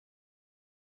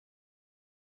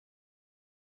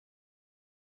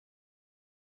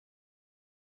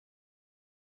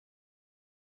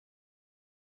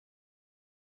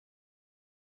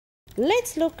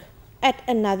let's look at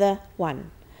another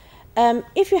one.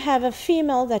 If you have a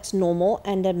female that's normal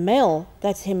and a male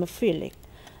that's hemophilic,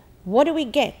 what do we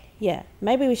get here?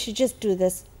 Maybe we should just do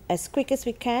this as quick as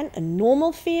we can. A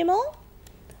normal female,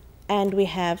 and we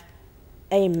have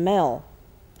a male.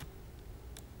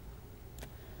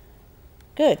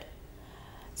 Good.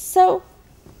 So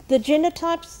the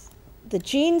genotypes, the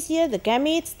genes here, the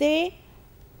gametes there,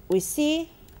 we see,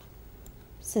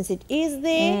 since it is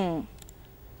there,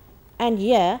 and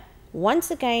here,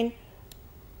 once again,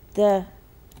 the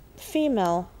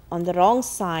female on the wrong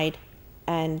side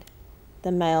and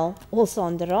the male also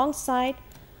on the wrong side.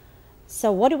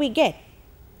 So what do we get?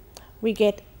 We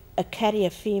get a carrier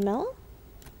female,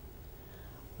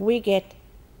 we get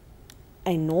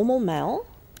a normal male,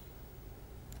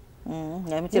 we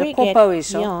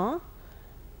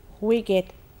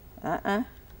get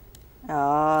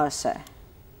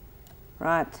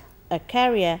right, a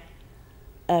carrier,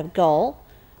 a girl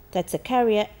that's a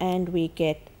carrier, and we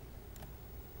get,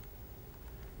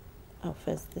 oh,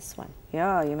 first this one.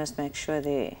 Yeah, you must make sure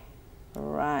there.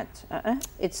 Right.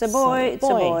 It's a boy. It's a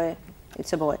boy.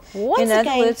 It's a boy. Once in other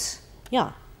again, words,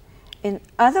 yeah. In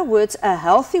other words, a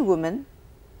healthy woman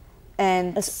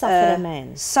and a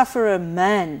sufferer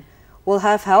man will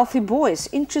have healthy boys.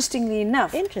 Interestingly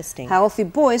enough, healthy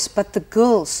boys, but the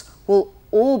girls will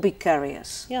all be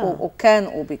carriers, or can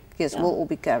all be, will all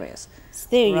be carriers. So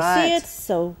there you see it.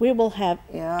 So we will have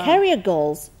carrier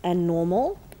girls and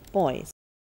normal boys.